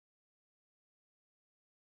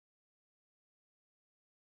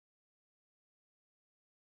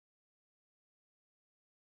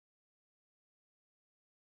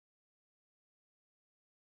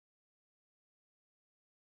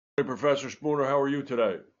Hey, Professor Spooner, how are you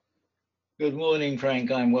today? Good morning,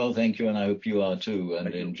 Frank. I'm well, thank you, and I hope you are too, and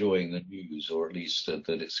Thank you. enjoying the news, or at least that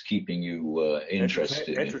it's keeping you interested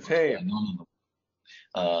in what's Entertained. going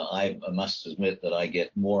on. I must admit that I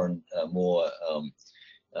get more and more,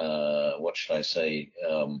 what should I say,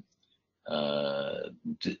 uh,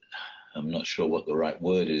 d- I'm not sure what the right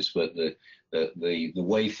word is, but the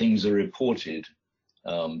way things are reported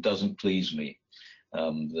doesn't please me.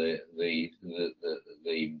 The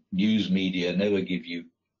news media never give you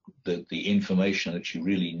the information that you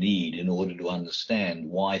really need in order to understand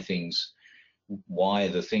why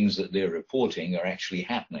the things that they're reporting are actually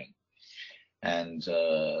happening. And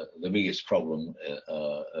the biggest problem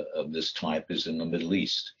of this type is in the Middle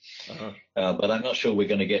East. Uh-huh. But I'm not sure we're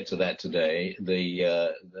going to get to that today.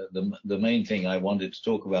 The main thing I wanted to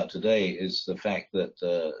talk about today is the fact that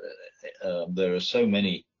there are so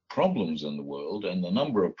many problems in the world, and the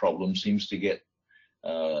number of problems seems to get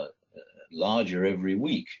uh, larger every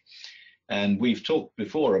week. And we've talked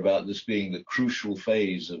before about this being the crucial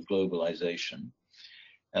phase of globalization,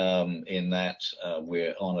 in that we're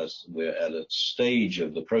at a stage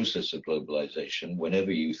of the process of globalization,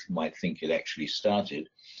 whenever you might think it actually started,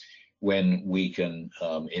 when we can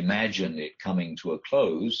imagine it coming to a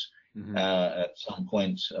close Hmm. at some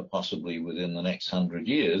point, possibly within the next 100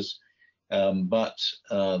 years. But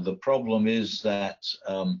the problem is that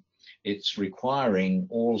it's requiring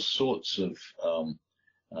all sorts of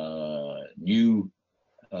new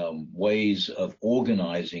ways of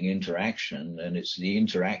organizing interaction, and it's the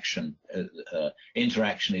interaction.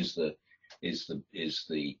 Interaction is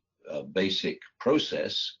the basic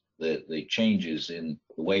process. The changes in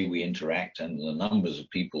the way we interact and the numbers of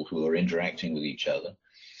people who are interacting with each other,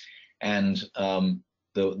 and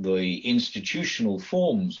the institutional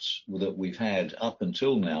forms that we've had up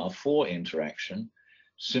until now for interaction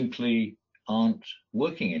simply aren't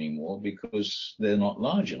working anymore because they're not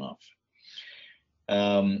large enough.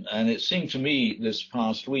 And it seemed to me this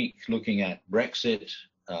past week, looking at Brexit,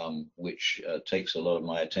 which takes a lot of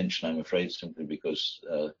my attention, I'm afraid, simply because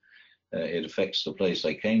it affects the place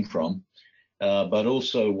I came from, but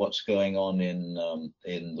also what's going on in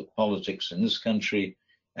the politics in this country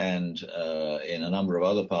and in a number of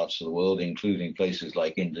other parts of the world, including places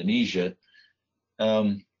like Indonesia.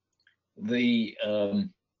 Um, the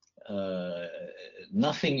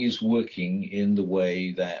Nothing is working in the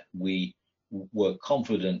way that we were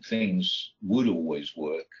confident things would always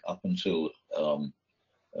work up until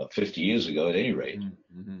 50 years ago, at any rate.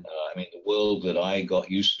 Hmm. I mean, the world that I got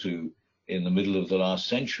used to in the middle of the last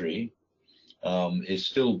century is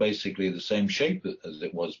still basically the same shape as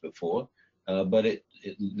it was before, but it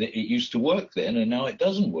used to work then, and now it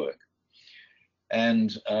doesn't work.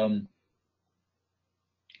 And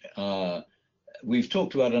uh, we've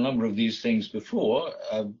talked about a number of these things before,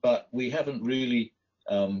 but we haven't really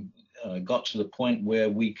got to the point where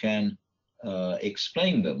we can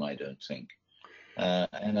explain them, I don't think.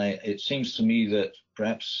 It seems to me that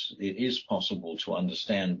perhaps it is possible to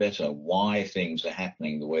understand better why things are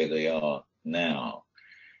happening the way they are now.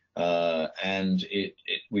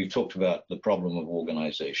 We've talked about the problem of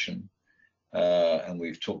organization, and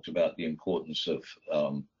we've talked about the importance of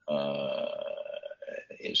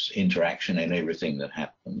its interaction in everything that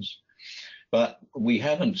happens. But we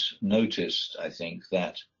haven't noticed, I think,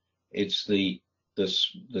 that it's the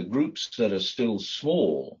groups that are still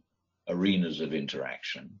small arenas of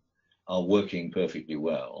interaction are working perfectly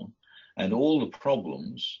well, and all the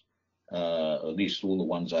problems, at least all the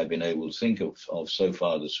ones I've been able to think of so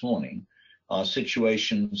far this morning, are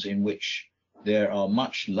situations in which there are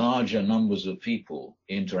much larger numbers of people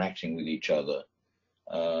interacting with each other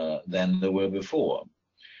than there were before.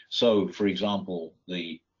 So, for example,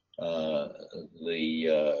 the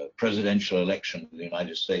presidential election of the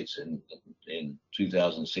United States in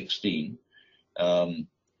 2016.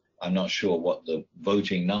 I'm not sure what the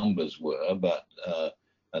voting numbers were, but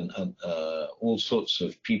all sorts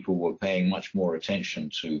of people were paying much more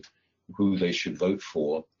attention to who they should vote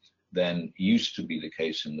for than used to be the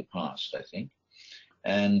case in the past, I think.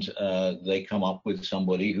 And they come up with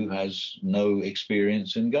somebody who has no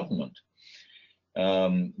experience in government.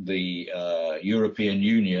 The European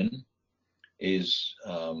Union is,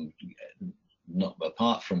 not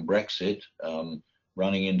apart from Brexit,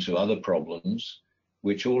 running into other problems,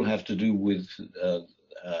 which all have to do with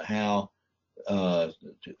how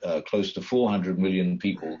close to 400 million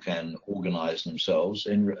people can organize themselves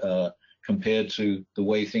compared to the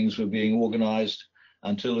way things were being organized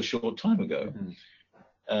until a short time ago. Hmm.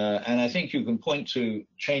 And I think you can point to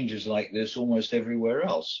changes like this almost everywhere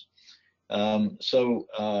else. So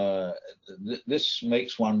this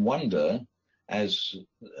makes one wonder as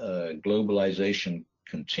globalization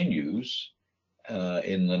continues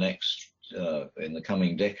in the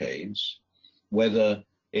coming decades, whether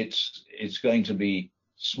it's going to be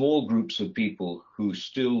small groups of people who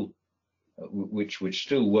still, which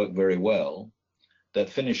still work very well, that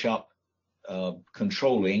finish up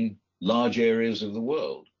controlling large areas of the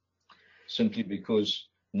world, simply because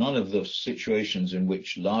none of the situations in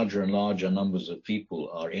which larger and larger numbers of people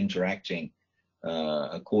are interacting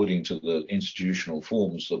according to the institutional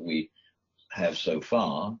forms that we have so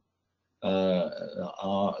far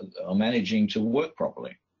are managing to work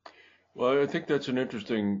properly. Well, I think that's an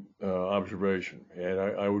interesting observation, and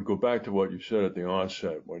I would go back to what you said at the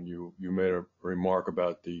onset when you made a remark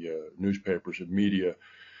about the newspapers and media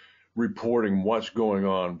reporting what's going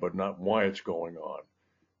on, but not why it's going on.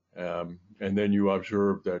 And then you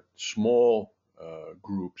observe that small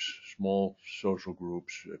groups, small social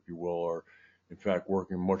groups, if you will, are in fact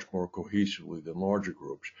working much more cohesively than larger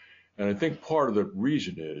groups. And I think part of the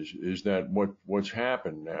reason is that what's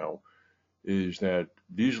happened now is that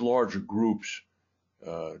these larger groups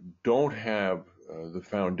don't have the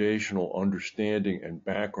foundational understanding and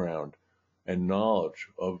background and knowledge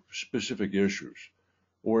of specific issues,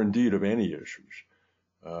 or indeed of any issues,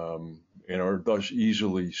 and are thus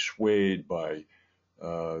easily swayed by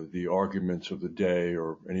the arguments of the day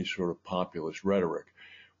or any sort of populist rhetoric.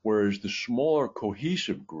 Whereas the smaller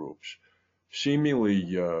cohesive groups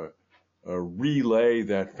seemingly relay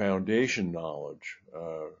that foundation knowledge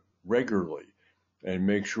regularly and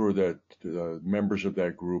make sure that members of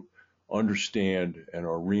that group understand and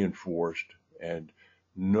are reinforced and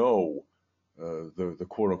know the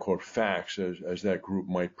quote-unquote facts as that group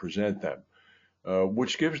might present them,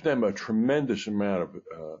 which gives them a tremendous amount of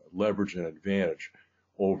leverage and advantage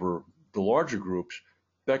over the larger groups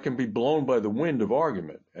that can be blown by the wind of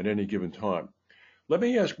argument at any given time. Let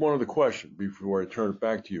me ask one other question before I turn it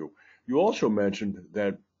back to you. You also mentioned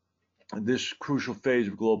that this crucial phase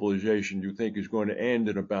of globalization you think is going to end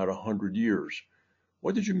in about 100 years.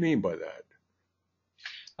 What did you mean by that?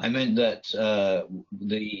 I meant that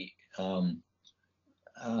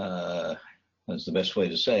that's the best way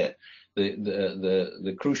to say it.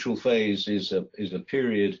 The crucial phase is a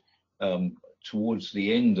period towards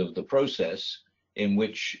the end of the process in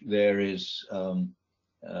which there is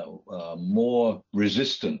more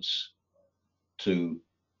resistance to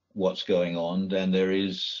what's going on than there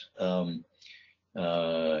is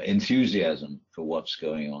enthusiasm for what's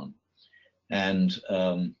going on. And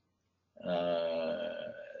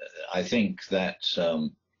I think that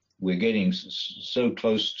we're getting so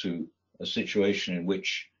close to a situation in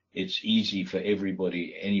which it's easy for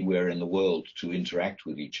everybody anywhere in the world to interact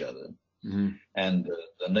with each other. Mm-hmm. And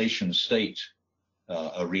the nation state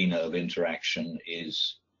arena of interaction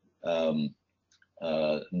is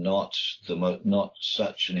not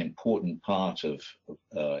such an important part of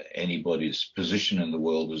anybody's position in the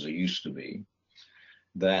world as it used to be,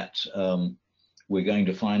 that we're going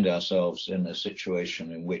to find ourselves in a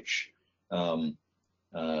situation in which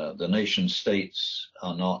the nation states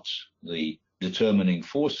are not the determining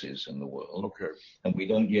forces in the world. Okay. And we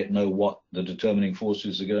don't yet know what the determining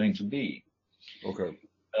forces are going to be. Okay.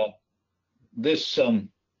 This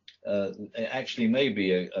actually may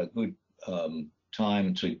be a good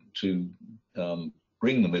time to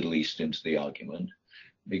bring the Middle East into the argument,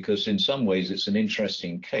 because in some ways it's an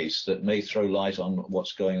interesting case that may throw light on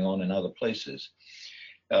what's going on in other places.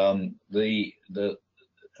 I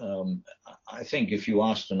think if you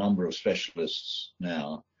asked a number of specialists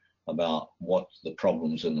now about what the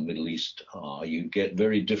problems in the Middle East are, you get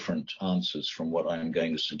very different answers from what I'm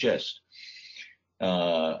going to suggest.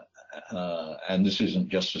 And this isn't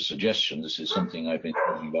just a suggestion, this is something I've been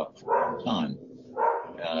talking about for a long time,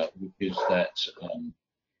 which is that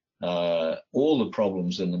all the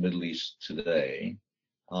problems in the Middle East today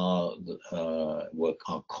are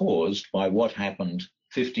caused by what happened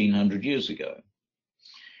 1,500 years ago,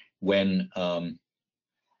 when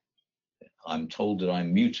I'm told that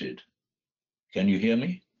I'm muted. Can you hear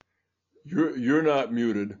me? You're not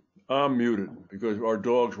muted. I'm muted because our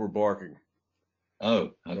dogs were barking.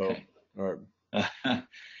 Oh, okay. So, all right.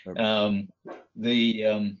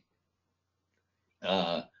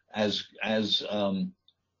 As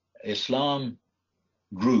Islam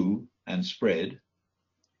grew and spread,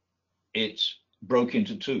 it broke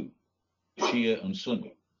into two, Shia and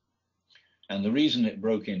Sunni. And the reason it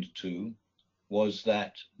broke into two was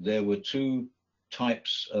that there were two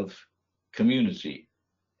types of community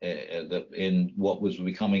in what was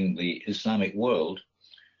becoming the Islamic world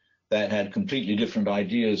that had completely different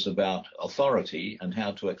ideas about authority and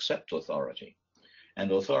how to accept authority.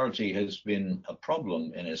 And authority has been a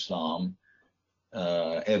problem in Islam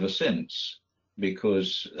ever since,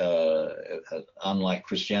 because unlike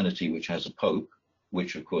Christianity, which has a pope,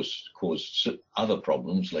 which of course caused other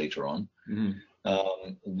problems later on,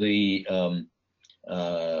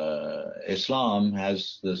 Islam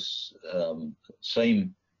has this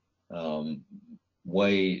same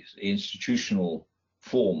way, institutional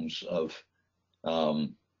forms of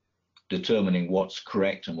determining what's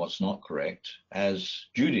correct and what's not correct, as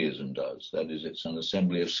Judaism does. That is, it's an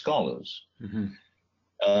assembly of scholars.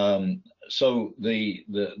 So the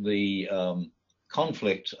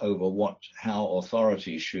conflict over how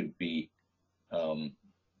authority should be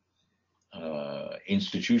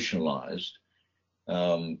institutionalized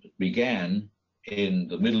began in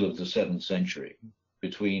the middle of the 7th century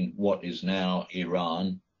between what is now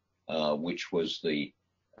Iran, which was the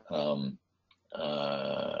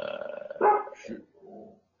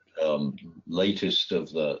latest of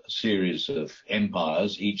the series of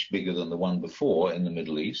empires, each bigger than the one before in the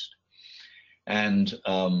Middle East, and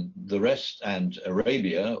the rest, and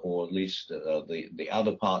Arabia, or at least the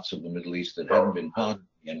other parts of the Middle East that hadn't been part of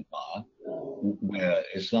the empire, where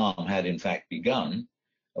Islam had in fact begun,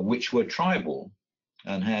 which were tribal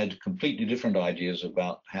and had completely different ideas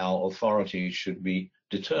about how authority should be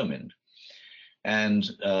determined. And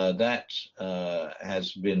that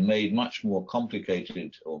has been made much more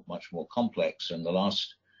complicated or much more complex in the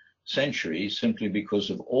last century, simply because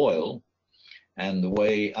of oil and the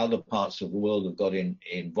way other parts of the world have got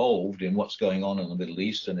involved in what's going on in the Middle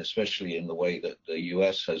East, and especially in the way that the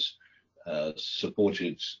US has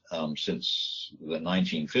supported since the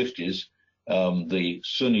 1950s the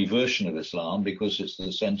Sunni version of Islam, because it's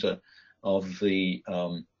the center of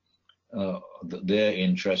their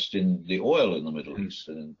interest in the oil in the Middle East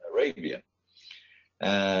and in Arabia.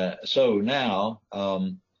 So now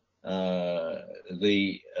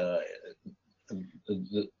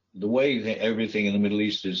the way that everything in the Middle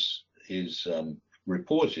East is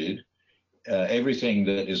reported, everything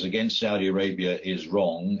that is against Saudi Arabia is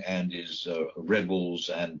wrong and is rebels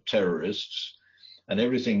and terrorists, and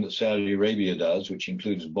everything that Saudi Arabia does, which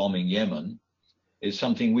includes bombing Yemen, is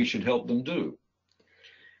something we should help them do.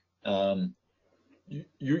 Do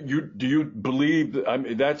you believe that, I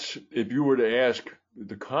mean, that's, if you were to ask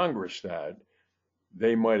the Congress that,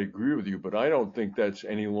 they might agree with you, but I don't think that's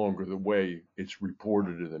any longer the way it's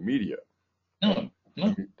reported in the media. No.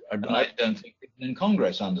 I don't think people in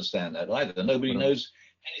Congress understand that either. Nobody knows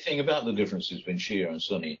anything about the differences between Shia and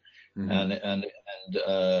Sunni,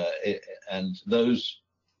 and those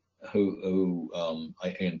who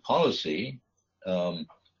in policy, and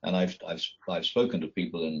I've spoken to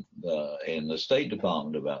people in the State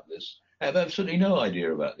Department about this, have absolutely no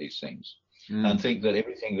idea about these things, and think that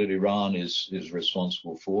everything that Iran is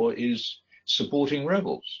responsible for is supporting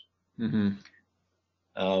rebels. I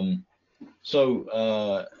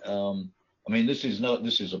mean, this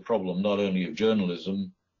is a problem not only of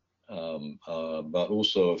journalism, but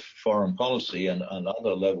also of foreign policy and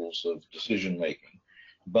other levels of decision making.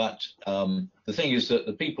 But the thing is that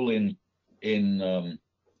the people in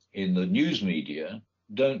the news media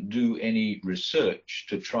don't do any research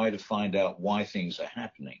to try to find out why things are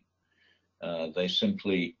happening. They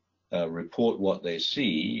simply report what they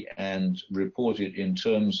see and report it in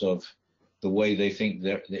terms of the way they think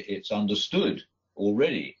that it's understood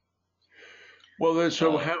already. Well, then,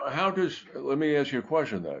 so how does, let me ask you a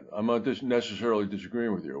question then. I'm not necessarily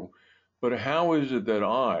disagreeing with you, but how is it that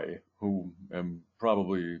I, who am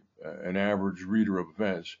probably an average reader of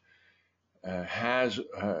events, have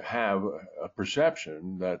a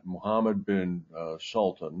perception that Mohammed bin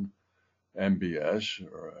Sultan, MBS,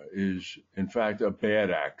 is in fact a bad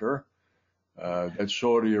actor, that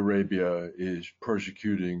Saudi Arabia is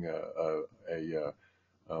persecuting a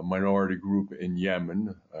minority group in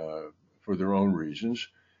Yemen for their own reasons,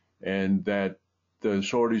 and that the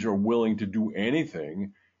Saudis are willing to do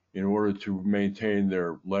anything in order to maintain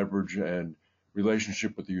their leverage and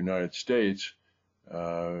relationship with the United States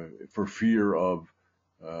for fear of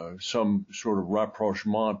some sort of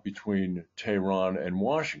rapprochement between Tehran and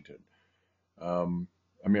Washington. I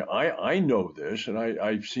mean, I know this, and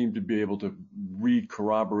I seem to be able to read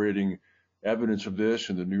corroborating evidence of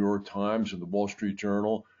this in the New York Times and the Wall Street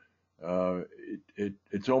Journal.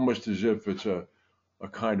 It's almost as if it's a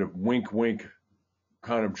kind of wink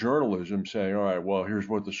kind of journalism saying, all right, well, here's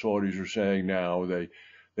what the Saudis are saying now.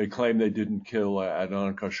 They claim they didn't kill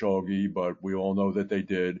Adnan Khashoggi, but we all know that they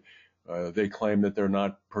did. They claim that they're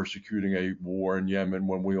not persecuting a war in Yemen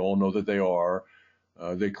when we all know that they are.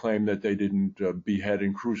 They claim that they didn't behead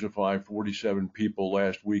and crucify 47 people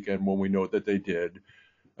last weekend when we know that they did.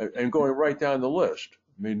 And going right down the list.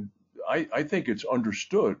 I mean, I think it's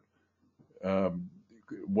understood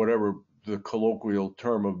whatever the colloquial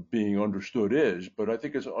term of being understood is, but I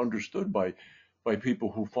think it's understood by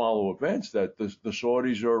people who follow events that the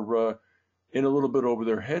Saudis are in a little bit over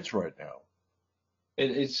their heads right now.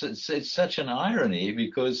 It's such an irony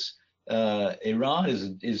because Iran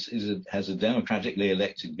has a democratically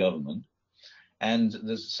elected government, and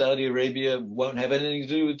the Saudi Arabia won't have anything to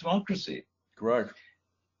do with democracy. Correct.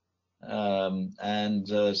 So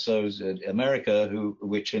America,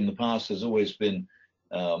 which in the past has always been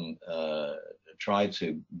tried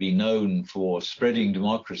to be known for spreading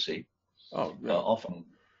democracy, often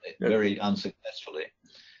very unsuccessfully,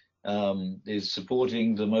 is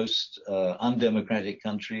supporting the most undemocratic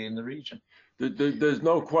country in the region. There's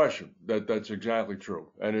no question that that's exactly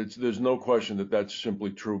true, and there's no question that that's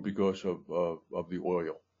simply true because of the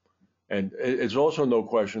oil. And it's also no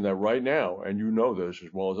question that right now, and you know this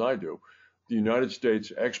as well as I do, the United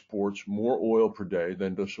States exports more oil per day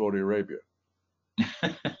than does Saudi Arabia.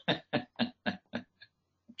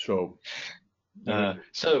 So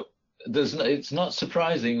it's not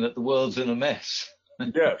surprising that the world's in a mess.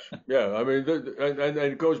 Yes, yeah. I mean, and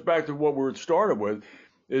it goes back to what we started with,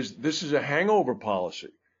 this is a hangover policy.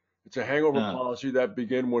 It's a hangover policy that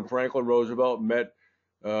began when Franklin Roosevelt met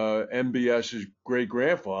MBS's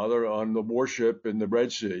great-grandfather on the warship in the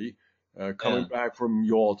Red Sea, coming back from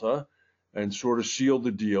Yalta, and sort of sealed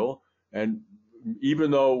the deal. And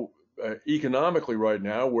even though economically right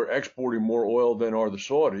now we're exporting more oil than are the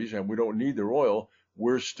Saudis, and we don't need their oil,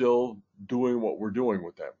 we're still doing what we're doing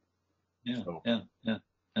with them.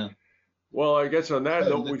 Yeah. Well, I guess on that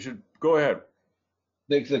note, we should go ahead.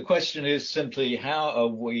 The question is simply how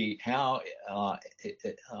are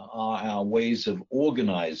our ways of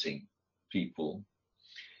organizing people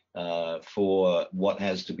for what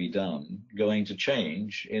has to be done going to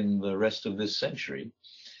change in the rest of this century?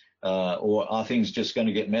 Or are things just going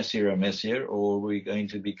to get messier and messier, or are we going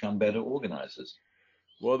to become better organizers?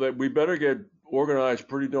 Well, we better get organized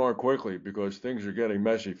pretty darn quickly because things are getting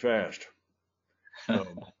messy fast.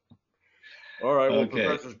 All right. Well, okay.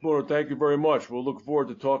 Professor Spooner, thank you very much. We'll look forward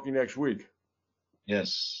to talking next week.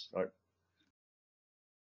 Yes. All right.